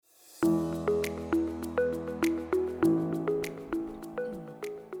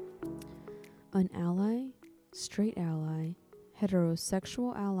straight ally,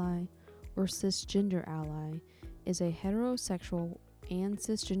 heterosexual ally, or cisgender ally is a heterosexual and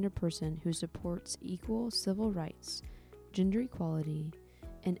cisgender person who supports equal civil rights, gender equality,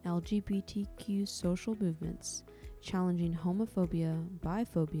 and LGBTQ social movements, challenging homophobia,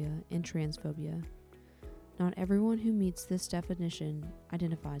 biphobia, and transphobia. Not everyone who meets this definition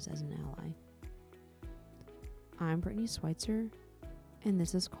identifies as an ally. I'm Brittany Schweitzer, and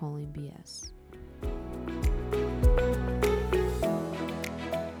this is Calling BS.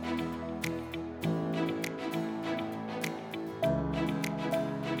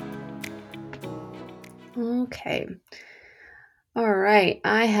 Okay. All right.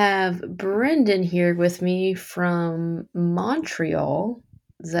 I have Brenden here with me from Montreal.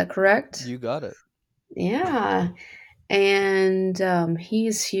 Is that correct? You got it. Yeah. And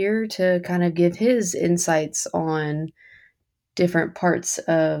he's here to kind of give his insights on different parts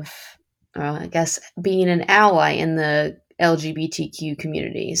of, I guess, being an ally in the LGBTQ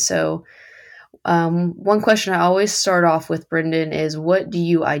community. So, one question I always start off with, Brenden, is what do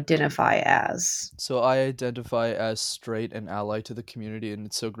you identify as? So I identify as straight and ally to the community, and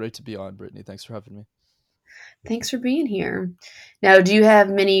it's so great to be on, Brittany. Thanks for having me. Thanks for being here. Now, do you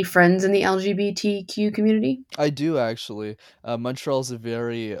have many friends in the LGBTQ community? I do actually. Montreal is a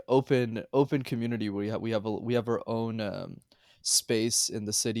very open community. We have our own space in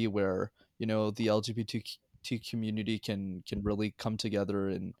the city where the LGBT community can really come together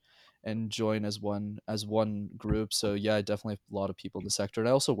and join as one group. So yeah, I definitely have a lot of people in the sector, and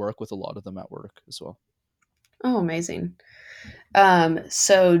I also work with a lot of them at work as well. Oh, amazing.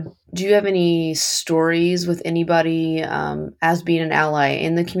 So do you have any stories with anybody as being an ally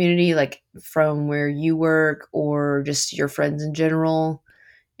in the community, like from where you work or just your friends in general?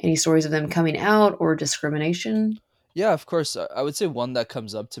 Any stories of them coming out or discrimination? Yeah, of course. I would say one that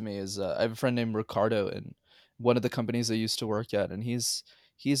comes up to me is I have a friend named Ricardo in one of the companies I used to work at, and he's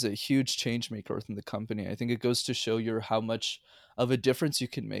a huge change maker within the company. I think it goes to show you how much of a difference you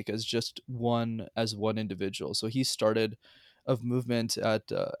can make as one individual. So he started a movement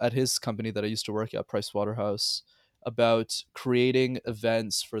at his company that I used to work at, Price Waterhouse, about creating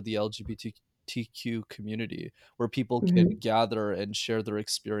events for the LGBTQ community where people can Hmm. gather and share their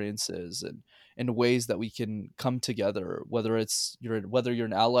experiences and ways that we can come together, whether you're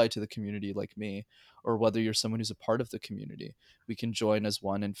an ally to the community like me, or whether you're someone who's a part of the community. We can join as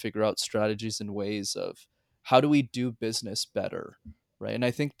one and figure out strategies and ways of how do we do business better, right? And I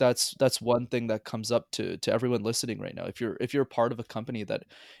think that's one thing that comes up to everyone listening right now. If you're part of a company that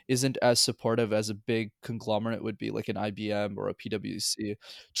isn't as supportive as a big conglomerate would be, like an IBM or a PwC,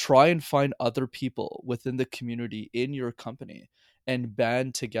 try and find other people within the community in your company and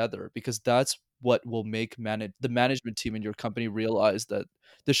band together, because that's what will make the management team in your company realize that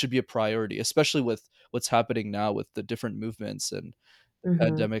this should be a priority, especially with what's happening now with the different movements and Hmm.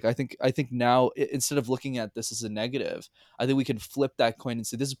 pandemic. I think now, instead of looking at this as a negative, I think we can flip that coin and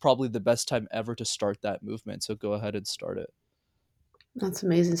say this is probably the best time ever to start that movement. So go ahead and start it. That's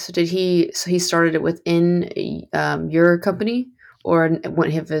amazing. So he started it within your company or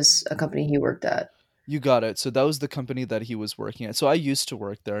one of his a company he worked at? You got it. So that was the company that he was working at. So I used to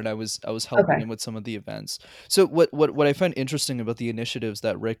work there, and I was helping Okay. him with some of the events. So what I find interesting about the initiatives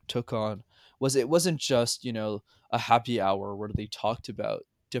that Rick took on was it wasn't just, a happy hour where they talked about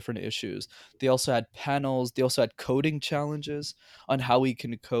different issues. They also had panels, they also had coding challenges on how we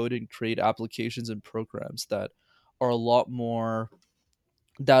can code and create applications and programs are a lot more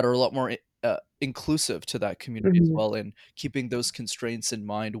inclusive to that community as Hmm. well, and keeping those constraints in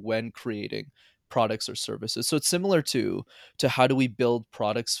mind when creating products or services. So it's similar to how do we build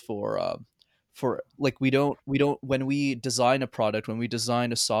products for, like, we don't when we design a product, when we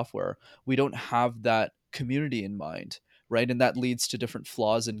design a software, we don't have that community in mind, right? And that leads to different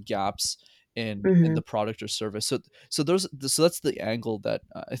flaws and gaps in Hmm. the product or service. So that's the angle that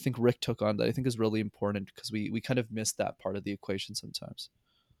I think Rick took on, that I think is really important, because we kind of miss that part of the equation sometimes.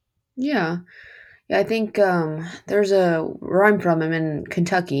 Yeah. Yeah, I think there's where I'm from. I'm in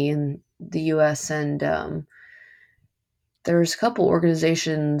Kentucky in the U.S. and there's a couple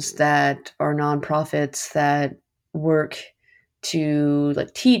organizations that are nonprofits that work to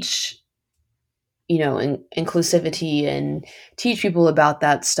like teach, inclusivity and teach people about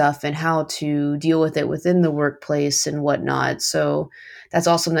that stuff and how to deal with it within the workplace and whatnot. So that's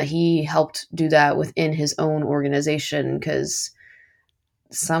awesome that he helped do that within his own organization because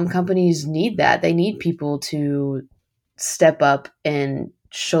some companies need that. They need people to step up and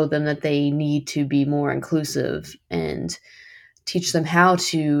show them that they need to be more inclusive and teach them how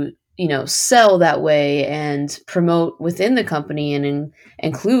to, sell that way and promote within the company and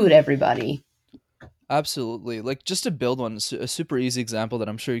include everybody. Absolutely. Like, just to build one, a super easy example that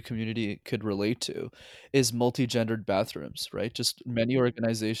I'm sure your community could relate to is multi-gendered bathrooms, right? Just many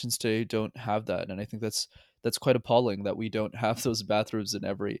organizations today don't have that, and I think that's quite appalling that we don't have those bathrooms in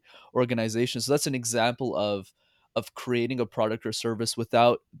every organization. So that's an example of creating a product or service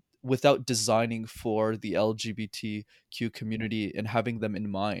without designing for the LGBTQ community and having them in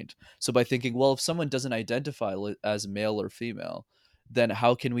mind. So by thinking, well, if someone doesn't identify as male or female, then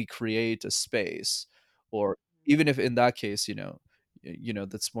how can we create a space, or even if in that case,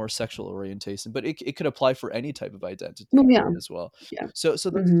 that's more sexual orientation, but it could apply for any type of identity Well, yeah, as well. yeah. So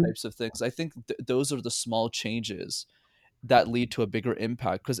those Hmm. types of things, I think those are the small changes that lead to a bigger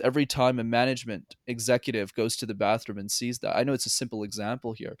impact, because every time a management executive goes to the bathroom and sees that, I know it's a simple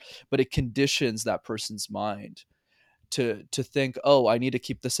example here, but it conditions that person's mind to think, oh, I need to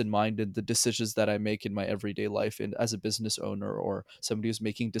keep this in mind in the decisions that I make in my everyday life and as a business owner or somebody who's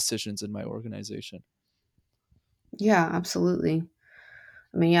making decisions in my organization. Yeah, absolutely.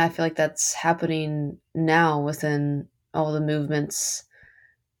 I mean, yeah, I feel like that's happening now within all the movements.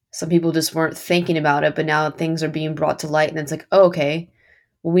 Some people just weren't thinking about it, but now things are being brought to light, and it's like, oh, okay,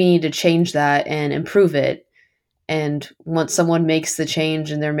 well, we need to change that and improve it. And once someone makes the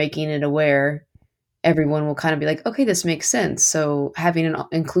change and they're making it aware, everyone will kind of be like, okay, this makes sense. So having an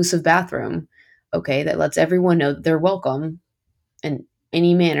inclusive bathroom, okay, that lets everyone know that they're welcome in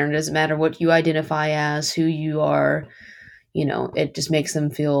any manner. It doesn't matter what you identify as, who you are, it just makes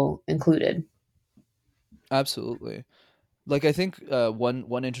them feel included. Absolutely. Like, I think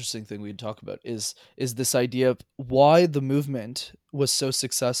one interesting thing we'd talk about is this idea of why the movement was so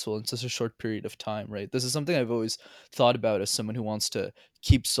successful in such a short period of time, right? This is something I've always thought about as someone who wants to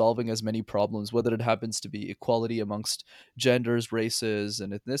keep solving as many problems, whether it happens to be equality amongst genders, races,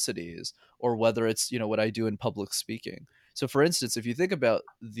 and ethnicities, or whether it's, what I do in public speaking. So for instance, if you think about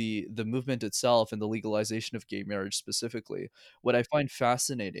the movement itself and the legalization of gay marriage specifically, what I find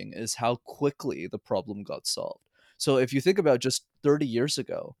fascinating is how quickly the problem got solved. So if you think about just 30 years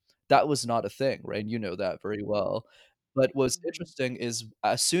ago, that was not a thing, right? You know that very well. But what's interesting is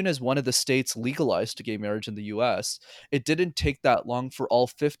as soon as one of the states legalized gay marriage in the US, it didn't take that long for all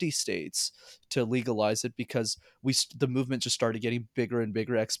 50 states to legalize it, because the movement just started getting bigger and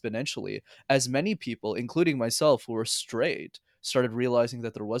bigger exponentially, as many people, including myself, who were straight, started realizing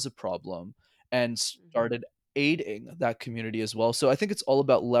that there was a problem and Mhm. started aiding that community as well. So I think it's all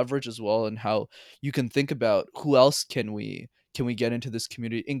about leverage as well, and how you can think about who else can we get into this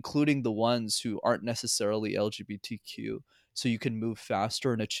community, including the ones who aren't necessarily LGBTQ, so you can move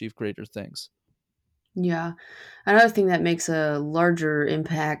faster and achieve greater things. Yeah. Another thing that makes a larger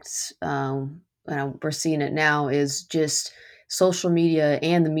impact, we're seeing it now, is just social media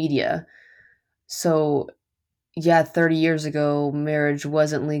and the media. So, yeah, 30 years ago, marriage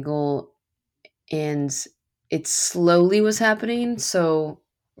wasn't legal and it slowly was happening. So,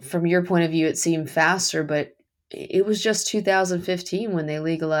 from your point of view, it seemed faster, but it was just 2015 when they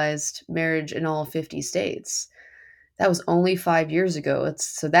legalized marriage in all 50 states. That was only 5 years ago.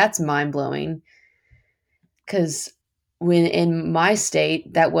 So that's mind blowing because when in my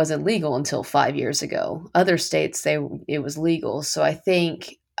state that wasn't legal until 5 years ago. Other states it was legal. So I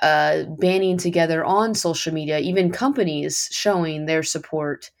think banding together on social media, even companies showing their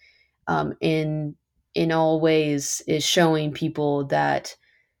support in all ways, is showing people that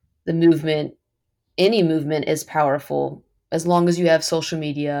the movement, any movement, is powerful as long as you have social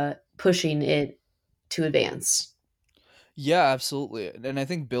media pushing it to advance. Yeah, absolutely. And I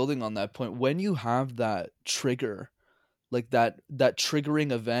think building on that point, when you have that trigger, like that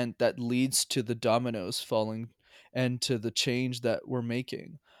triggering event that leads to the dominoes falling and to the change that we're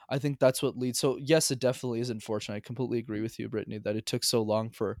making, I think that's what leads. So yes, it definitely is unfortunate. I completely agree with you, Brittany, that it took so long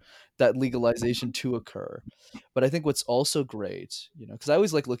for that legalization to occur. But I think what's also great, because I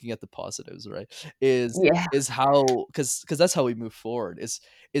always like looking at the positives, right, is Yeah. is how, because that's how we move forward, is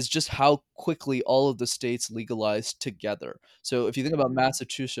just how quickly all of the states legalized together. So if you think about Mhm.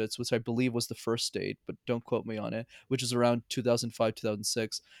 Massachusetts, which I believe was the first state, but don't quote me on it, which is around 2005,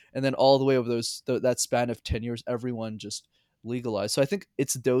 2006, and then all the way over that span of 10 years, everyone just legalized. So I think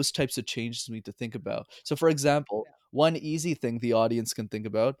it's those types of changes we need to think about. So for example, one easy thing the audience can think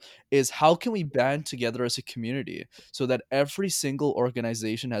about is, how can we band together as a community so that every single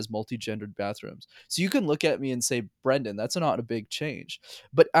organization has multi-gendered bathrooms? So you can look at me and say, Brendan, that's not a big change.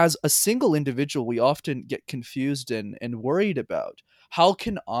 But as a single individual, we often get confused and worried about, how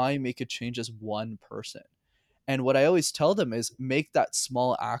can I make a change as one person? And what I always tell them is, make that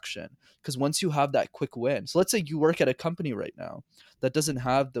small action. Because once you have that quick win, so let's say you work at a company right now that doesn't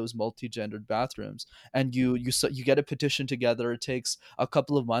have those multi-gendered bathrooms, and you get a petition together. It takes a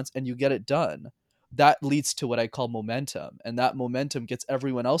couple of months, and you get it done. that leads to what I call momentum. And that momentum gets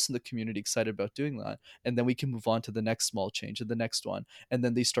everyone else in the community excited about doing that. And then we can move on to the next small change and the next one. And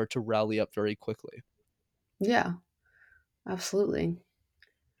then they start to rally up very quickly. Yeah, absolutely.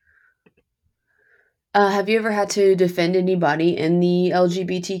 Have you ever had to defend anybody in the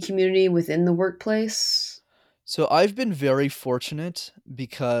LGBT community within the workplace? So I've been very fortunate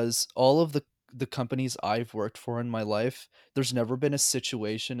because all of the companies I've worked for in my life, there's never been a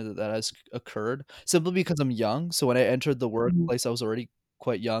situation that has occurred simply because I'm young. So when I entered the Mhm. workplace, I was already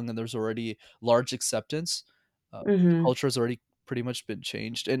quite young, and there's already large acceptance. The Mhm. culture has already pretty much been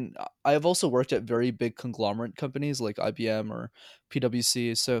changed, and I've also worked at very big conglomerate companies like IBM or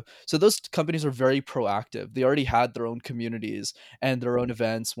PwC. So those companies are very proactive. They already had their own communities and their own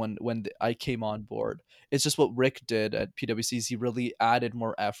events when I came on board. It's just what Rick did at PwC is he really added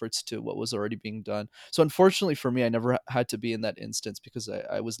more efforts to what was already being done. So unfortunately for me, I never had to be in that instance because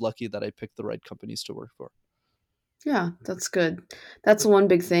I was lucky that I picked the right companies to work for. Yeah, that's good. That's one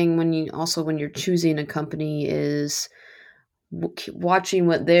big thing when you're choosing a company is watching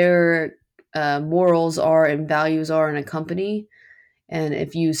what their morals are and values are in a company. And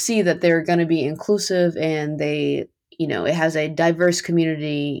if you see that they're going to be inclusive and it has a diverse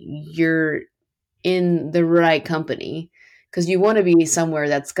community, you're in the right company because you want to be somewhere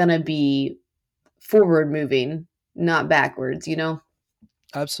that's going to be forward moving, not backwards.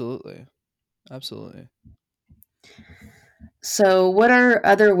 Absolutely. Absolutely. So, what are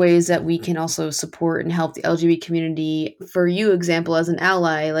other ways that we can also support and help the LGBT community? For you, example, as an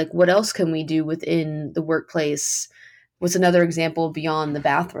ally, like what else can we do within the workplace? What's another example beyond the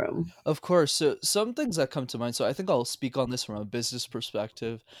bathroom? Of course. So some things that come to mind. So I think I'll speak on this from a business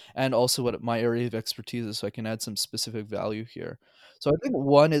perspective and also what my area of expertise is so I can add some specific value here. So I think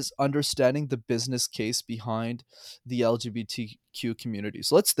one is understanding the business case behind the LGBTQ community.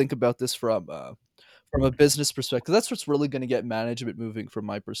 So let's think about this from a business perspective. That's what's really going to get management moving from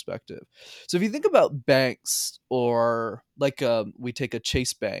my perspective. So if you think about banks or like we take a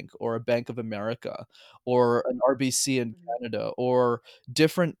Chase Bank or a Bank of America or an RBC in Canada or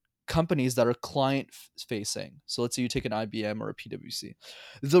different companies that are client facing. So let's say you take an IBM or a PwC.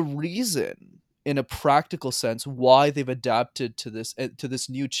 The reason in a practical sense why they've adapted to this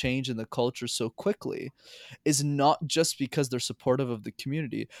new change in the culture so quickly is not just because they're supportive of the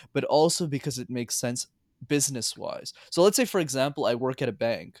community, but also because it makes sense business wise. So let's say, for example, I work at a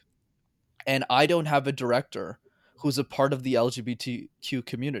bank and I don't have a director who's a part of the LGBTQ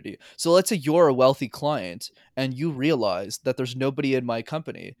community. So let's say you're a wealthy client and you realize that there's nobody in my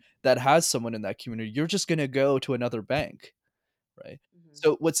company that has someone in that community. You're just going to go to another bank, right? Mhm.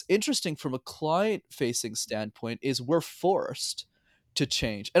 So what's interesting from a client facing standpoint is we're forced to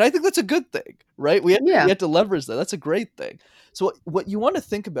change. And I think that's a good thing, right? We Yeah. have to leverage that. That's a great thing. So what you want to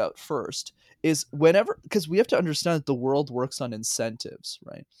think about first is whenever because we have to understand that the world works on incentives,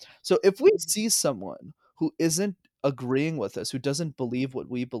 right? So if we Mhm. see someone who isn't agreeing with us, who doesn't believe what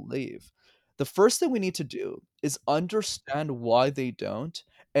we believe, the first thing we need to do is understand why they don't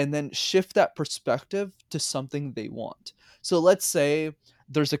and then shift that perspective to something they want. So let's say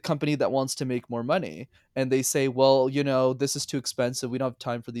there's a company that wants to make more money and they say, well, this is too expensive. We don't have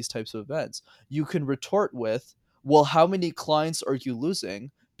time for these types of events. You can retort with, well, how many clients are you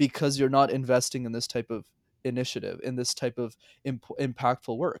losing because you're not investing in this type of initiative, in this type of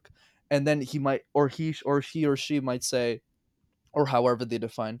impactful work? And then he or she might say, or however they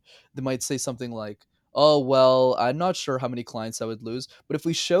define, they might say something like, "Oh, well, I'm not sure how many clients I would lose." But if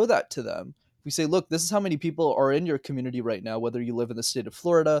we show that to them, if we say, "Look, this is how many people are in your community right now, whether you live in the state of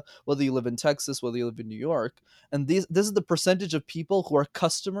Florida, whether you live in Texas, whether you live in New York, and this is the percentage of people who are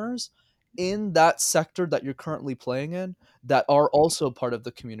customers in that sector that you're currently playing in that are also part of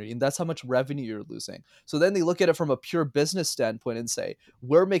the community, and that's how much revenue you're losing." So then they look at it from a pure business standpoint and say,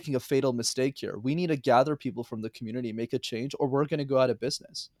 we're making a fatal mistake here. We need to gather people from the community, make a change, or we're going to go out of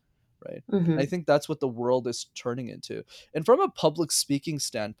business. Right. I Mhm. think that's what the world is turning into. And from a public speaking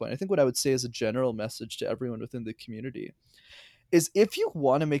standpoint, I think what I would say as a general message to everyone within the community is if you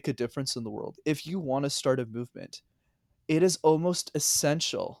want to make a difference in the world, if you want to start a movement, it is almost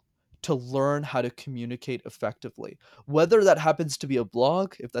essential to learn how to communicate effectively. Whether that happens to be a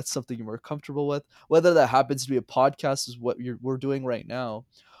blog, if that's something you're more comfortable with, whether that happens to be a podcast, is what we're doing right now,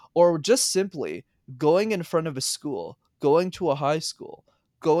 or just simply going in front of a school, going to a high school,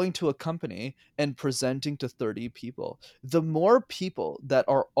 going to a company and presenting to 30 people. The more people that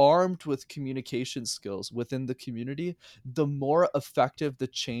are armed with communication skills within the community, the more effective the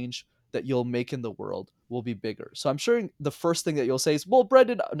change that you'll make in the world will be bigger. So I'm sure the first thing that you'll say is, well,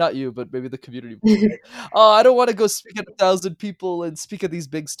 Brenden, not you, but maybe the community will say, oh, I don't want to go speak at 1,000 people and speak at these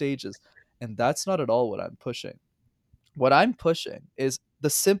big stages. And that's not at all what I'm pushing. What I'm pushing is the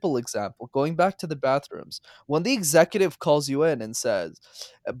simple example, going back to the bathrooms. When the executive calls you in and says,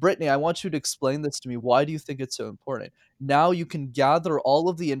 Brittany, I want you to explain this to me. Why do you think it's so important? Now you can gather all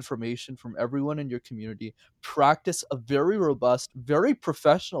of the information from everyone in your community, practice a very robust, very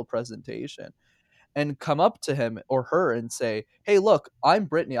professional presentation, and come up to him or her and say, hey, look, I'm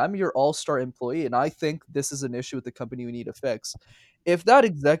Brittany. I'm your all star employee, and I think this is an issue with the company we need to fix. If that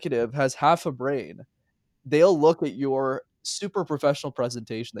executive has half a brain, they'll look at your super professional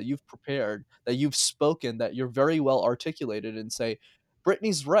presentation that you've prepared, that you've spoken, that you're very well articulated, and say,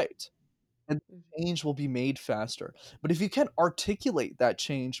 Brittany's right, and change will be made faster. But if you can't articulate that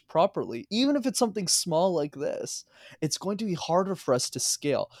change properly, even if it's something small like this, it's going to be harder for us to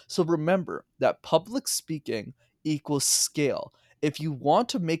scale. So remember that public speaking equals scale. If you want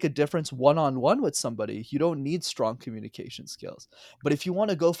to make a difference one on one with somebody, you don't need strong communication skills. But if you want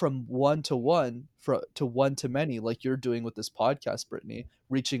to go from one to one to one to many, like you're doing with this podcast, Brittany,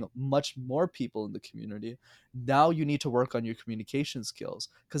 reaching much more people in the community, now you need to work on your communication skills,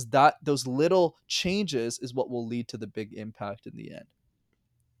 because that those little changes is what will lead to the big impact in the end.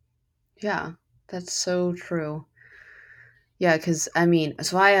 Yeah, that's so true. Yeah, because I mean,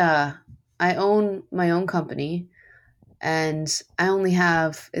 so I own my own company, and I only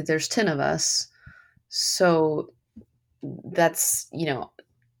have there's 10 of us, so that's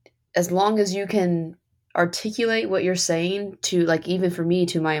as long as you can articulate what you're saying to, like, even for me,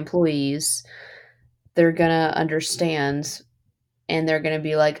 to my employees, they're gonna understand, and they're gonna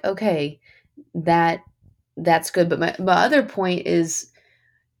be like, okay, that that's good. But my other point is,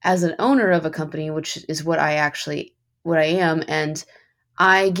 as an owner of a company, which is what I am, and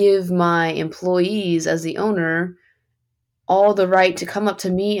I give my employees, as the owner, all the right to come up to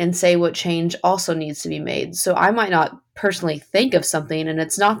me and say what change also needs to be made. So I might not personally think of something, and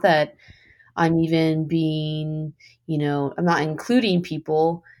it's not that I'm even being, I'm not including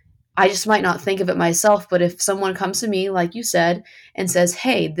people. I just might not think of it myself. But if someone comes to me, like you said, and says,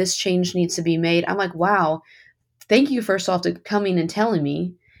 hey, this change needs to be made, I'm like, wow, thank you, first off, to coming and telling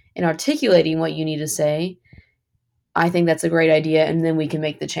me and articulating what you need to say. I think that's a great idea, and then we can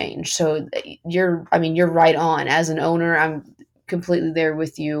make the change. So you're right on. As an owner, I'm completely there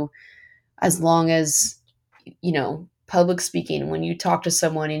with you. As long as, public speaking, when you talk to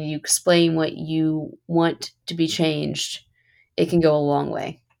someone and you explain what you want to be changed, it can go a long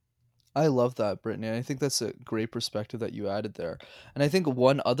way. I love that, Brittany. I think that's a great perspective that you added there. And I think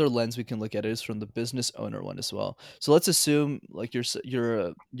one other lens we can look at it is from the business owner one as well. So let's assume, like,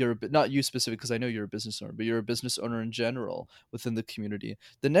 not you specific, because I know you're a business owner, but you're a business owner in general within the community.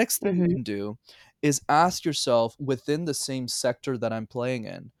 The next thing you Hmm. can do is ask yourself, within the same sector that I'm playing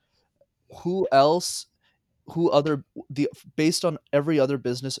in, who else who other the based on every other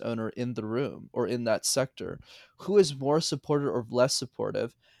business owner in the room or in that sector, who is more supportive or less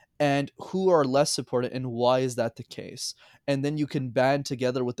supportive, and who are less supportive, and why is that the case? And then you can band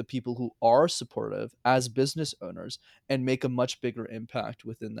together with the people who are supportive as business owners and make a much bigger impact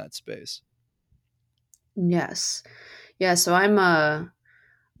within that space. Yes. Yeah. So I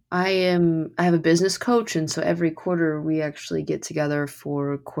have a business coach. And so every quarter we actually get together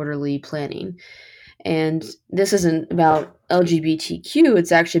for quarterly planning. And this isn't about LGBTQ,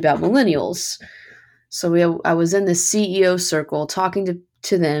 it's actually about millennials. So I was in the CEO circle talking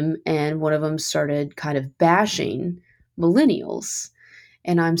to them, and one of them started kind of bashing millennials.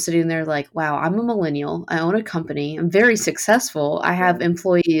 And I'm sitting there like, wow, I'm a millennial. I own a company. I'm very successful. I have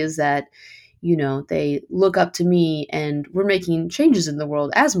employees that, they look up to me, and we're making changes in the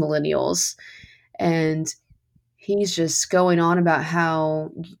world as millennials. And he's just going on about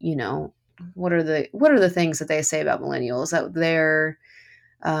how, what are the things that they say about millennials, that they're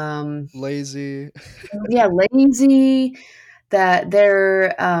um Lazy. yeah, lazy, that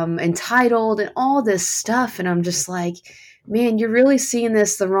they're entitled, and all this stuff. And I'm just like, man, you're really seeing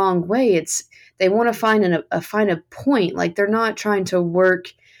this the wrong way. It's They want to find a point. Like, they're not trying to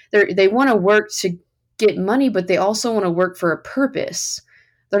work. They want to work to get money, but they also want to work for a purpose.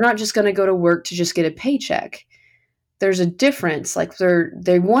 They're not just going to go to work to just get a paycheck. There's a difference. Like,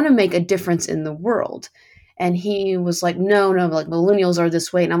 they want to make a difference in the world. And he was like, no, no, like, millennials are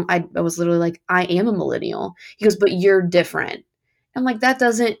this way. And I was literally like, I am a millennial. He goes, but you're different. I'm like,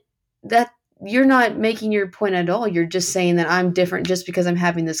 that you're not making your point at all. You're just saying that I'm different just because I'm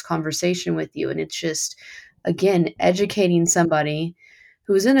having this conversation with you. And it's just, again, educating somebody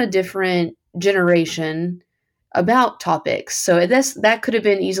who's in a different generation about topics. So that could have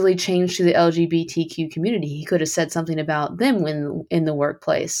been easily changed to the LGBTQ community. He could have said something about them when in the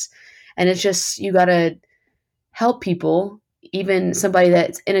workplace. And it's just, you got to help people even somebody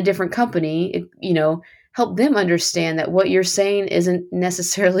that's in a different company, help them understand that what you're saying isn't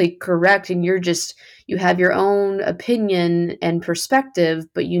necessarily correct, and you have your own opinion and perspective,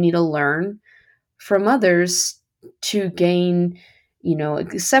 but you need to learn from others to gain,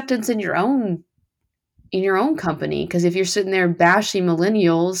 acceptance in your own company. Because if you're sitting there bashing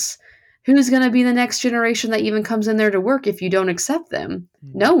millennials, who's going to be the next generation that even comes in there to work if you don't accept them?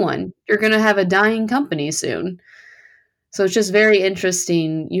 Mhm. No one. You're going to have a dying company soon. So it's just very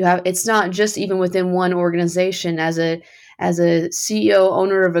interesting. It's not just even within one organization. As a CEO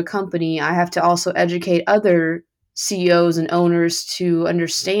owner of a company, I have to also educate other CEOs and owners to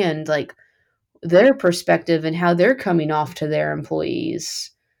understand like their perspective and how they're coming off to their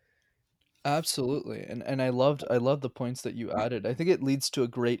employees. Absolutely. And I love the points that you added. I think it leads to a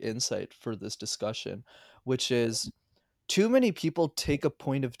great insight for this discussion, which is too many people take a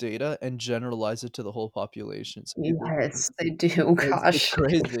point of data and generalize it to the whole population. So Yes, they do. it's Gosh.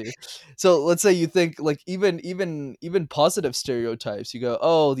 crazy. So let's say you think like even positive stereotypes. You go,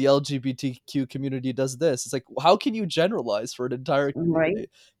 "Oh, the LGBTQ community does this." It's like, how can you generalize for an entire Right? community?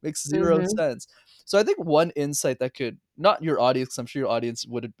 Makes zero Mhm. sense. So I think one insight that could not your audience, 'cause I'm sure your audience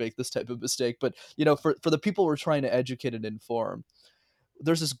wouldn't make this type of mistake, but for the people we're trying to educate and inform,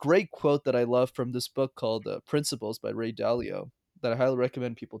 there's this great quote that I love from this book called Principles by Ray Dalio that I highly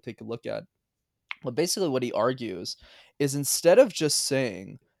recommend people take a look at. But basically, what he argues is instead of just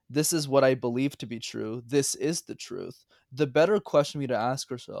saying, this is what I believe to be true, this is the truth, the better question we need to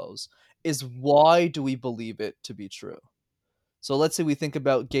ask ourselves is why do we believe it to be true? So let's say we think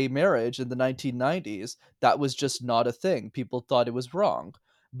about gay marriage in the 1990s, that was just not a thing. People thought it was wrong.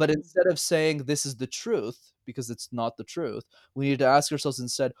 But instead of saying this is the truth, because it's not the truth, we need to ask ourselves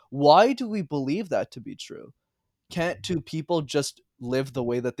instead, why do we believe that to be true? Can't two people just live the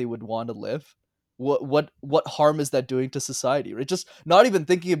way that they would want to live? What harm is that doing to society? Right? Just not even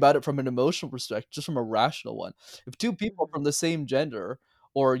thinking about it from an emotional perspective, just from a rational one. If two people Mhm. from the same gender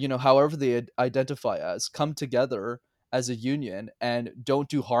or however they identify as come together as a union and don't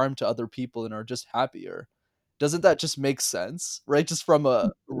do harm to other people and are just happier, doesn't that just make sense? Right? Just from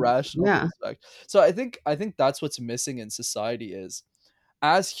a rational Yeah. perspective. So I think that's what's missing in society is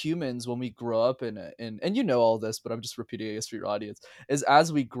as humans when we grow up in and you know all this but I'm just repeating I guess for your audience is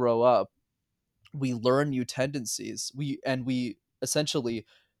as we grow up we learn new tendencies we essentially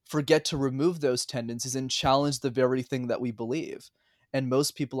forget to remove those tendencies and challenge the very thing that we believe, and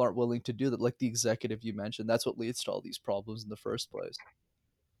most people aren't willing to do that, like the executive you mentioned. That's what leads to all these problems in the first place.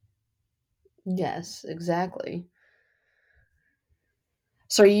 Yes, exactly.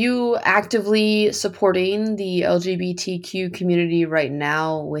 So are you actively supporting the LGBTQ community right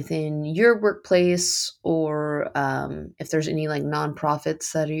now within your workplace, or if there's any like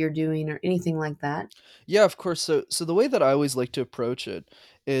nonprofits that you're doing or anything like that? Yeah, of course. So the way that I always like to approach it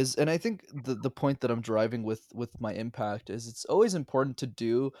is, and I think the point that I'm driving with my impact is it's always important to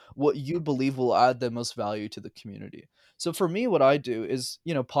do what you believe will add the most value to the community. So for me, what I do is,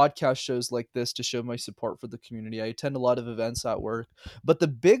 podcast shows like this to show my support for the community. I attend a lot of events at work, but the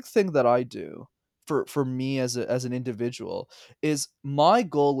big thing that I do for me as an individual is my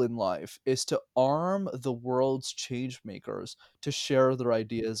goal in life is to arm the world's change makers to share their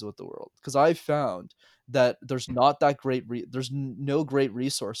ideas with the world, because I found that there's not that great no great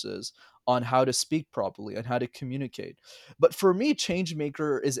resources on how to speak properly and how to communicate. But for me, change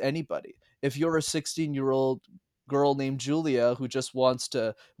maker is anybody. If you're a 16-year-old girl named Julia who just wants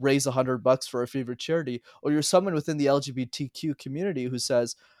to raise $100 for a favorite charity, or you're someone within the LGBTQ community who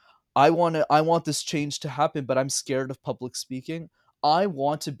says, I want this change to happen, but I'm scared of public speaking. I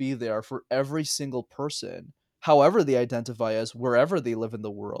want to be there for every single person, however they identify as, wherever they live in the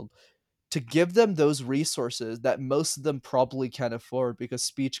world, to give them those resources that most of them probably can't afford because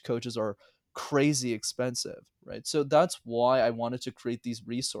speech coaches are crazy expensive, right? So that's why I wanted to create these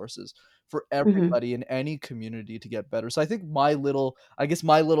resources for Hmm. everybody in any community to get better. So I think my little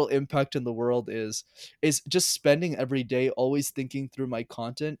impact in the world is just spending every day always thinking through my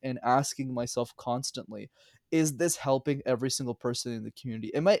content and asking myself constantly, is this helping every single person in the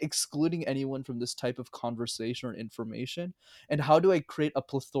community? Am I excluding anyone from this type of conversation or information? And how do I create a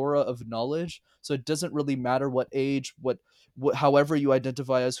plethora of knowledge so it doesn't really matter what age, what however you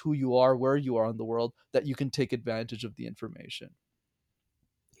identify as, who you are, where you are in the world, that you can take advantage of the information.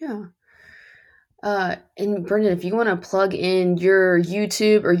 Yeah. And Brendan, if you want to plug in your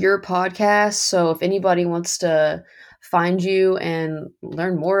YouTube or your podcast, so if anybody wants to find you and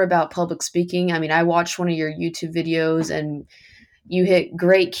learn more about public speaking, I mean, I watched one of your YouTube videos and you hit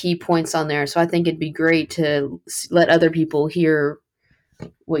great key points on there. So I think it'd be great to let other people hear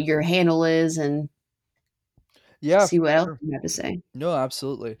what your handle is. And Yeah, see for what else sure. you have to say. No,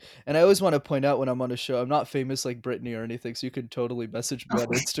 absolutely. And I always want to point out when I'm on a show, I'm not famous like Brittany or anything, so you can totally message me on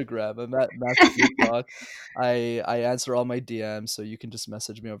Instagram. I'm at Master Talk. I answer all my DMs, so you can just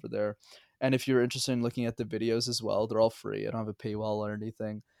message me over there. And if you're interested in looking at the videos as well, they're all free. I don't have a paywall or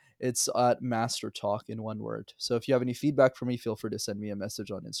anything. It's at Master Talk in one word. So if you have any feedback for me, feel free to send me a message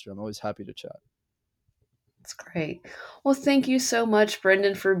on Instagram. I'm always happy to chat. That's great. Well, thank you so much,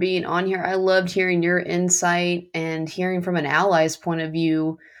 Brendan, for being on here. I loved hearing your insight and hearing from an ally's point of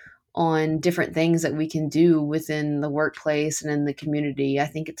view on different things that we can do within the workplace and in the community. I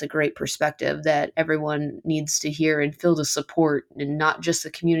think it's a great perspective that everyone needs to hear and feel the support, and not just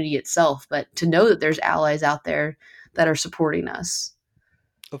the community itself, but to know that there's allies out there that are supporting us.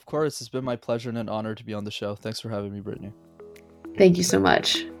 Of course, it's been my pleasure and an honor to be on the show. Thanks for having me, Brittany. Thank you so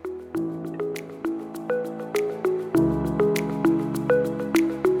much.